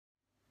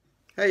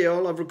Hey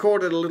y'all, I've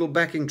recorded a little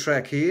backing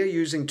track here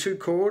using two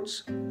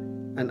chords,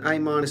 an A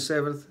minor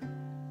 7th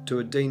to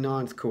a D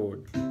 9th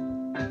chord.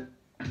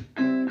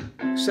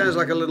 Sounds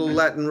like a little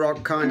Latin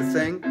rock kind of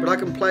thing, but I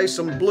can play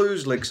some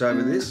blues licks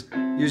over this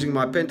using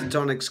my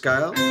pentatonic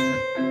scale.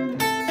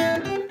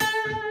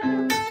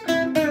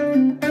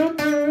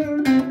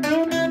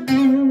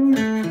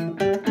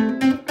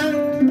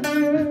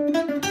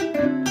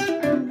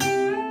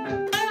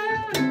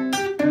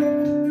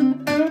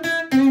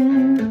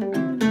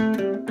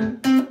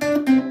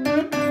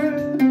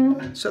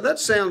 So that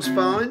sounds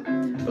fine,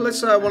 but let's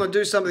say I want to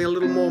do something a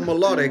little more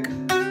melodic.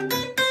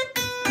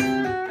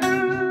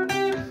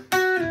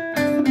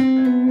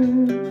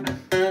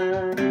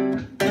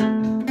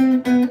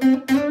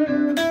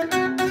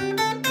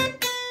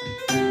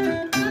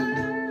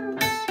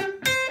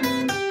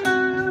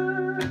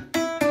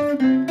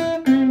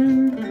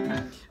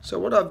 So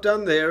what I've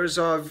done there is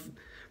I've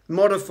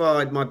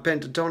modified my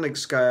pentatonic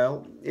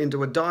scale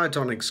into a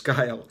diatonic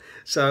scale.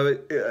 So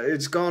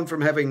it's gone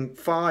from having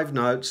 5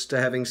 notes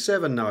to having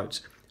 7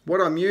 notes.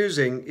 What I'm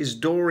using is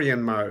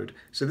Dorian mode.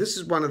 So this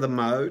is one of the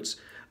modes.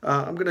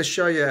 I'm going to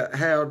show you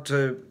how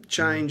to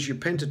change your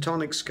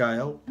pentatonic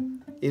scale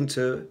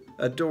into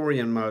a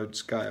Dorian mode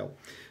scale.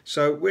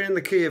 So we're in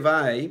the key of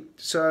A.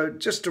 So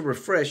just to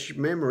refresh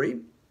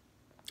memory,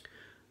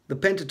 the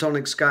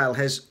pentatonic scale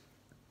has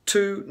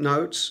 2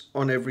 notes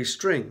on every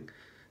string.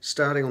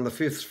 Starting on the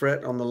 5th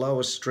fret on the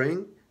lowest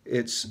string,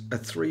 it's a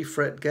 3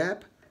 fret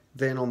gap.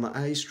 Then on the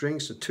A string,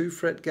 it's a 2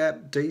 fret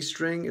gap. D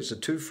string, it's a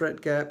 2 fret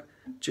gap.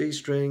 G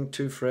string,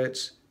 2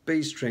 frets.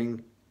 B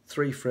string,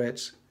 3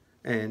 frets.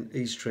 And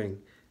E string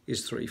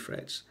is 3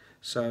 frets.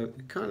 So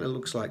it kind of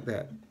looks like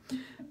that.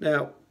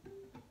 Now,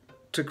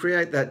 to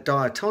create that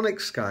diatonic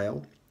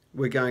scale,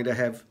 we're going to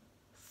have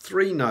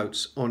 3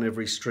 notes on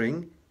every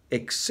string,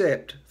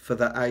 except for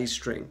the A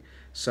string.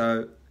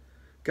 So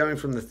going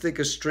from the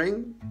thickest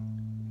string,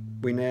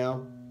 we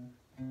now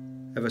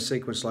have a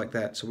sequence like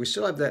that. So we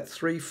still have that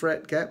 3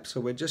 fret gap, so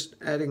we're just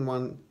adding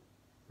one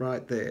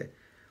right there.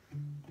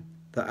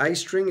 The A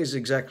string is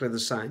exactly the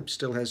same,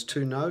 still has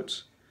 2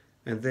 notes,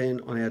 and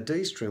then on our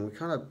D string we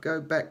kind of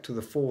go back to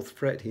the 4th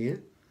fret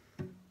here.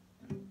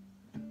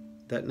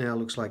 That now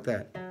looks like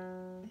that.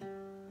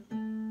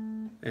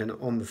 And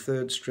on the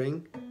 3rd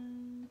string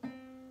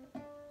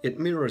it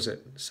mirrors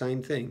it,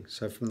 same thing.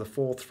 So from the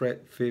 4th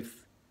fret,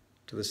 5th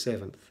to the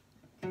 7th.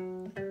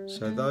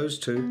 So those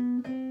two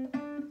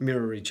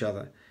mirror each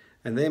other.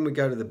 And then we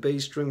go to the B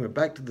string, we're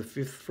back to the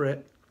 5th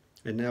fret,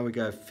 and now we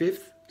go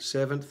 5th,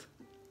 7th,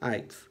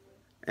 8th.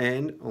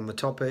 And on the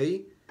top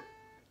E,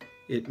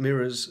 it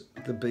mirrors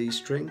the B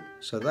string,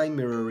 so they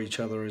mirror each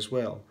other as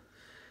well.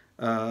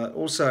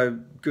 Also,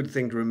 good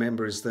thing to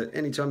remember is that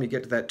anytime you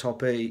get to that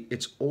top E,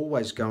 it's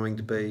always going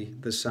to be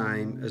the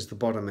same as the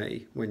bottom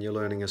E when you're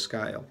learning a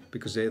scale,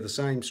 because they're the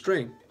same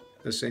string,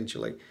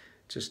 essentially,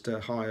 just a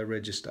higher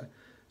register.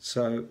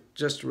 So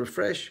just to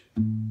refresh.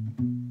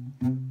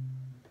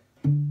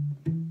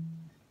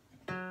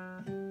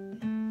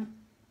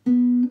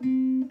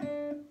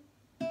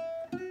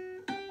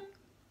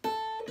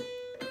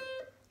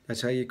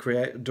 That's how you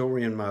create a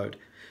Dorian mode.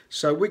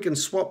 So we can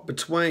swap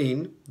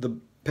between the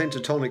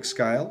pentatonic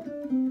scale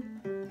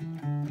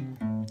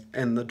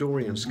and the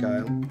Dorian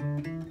scale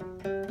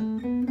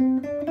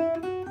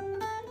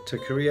to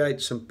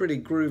create some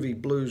pretty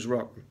groovy blues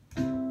rock.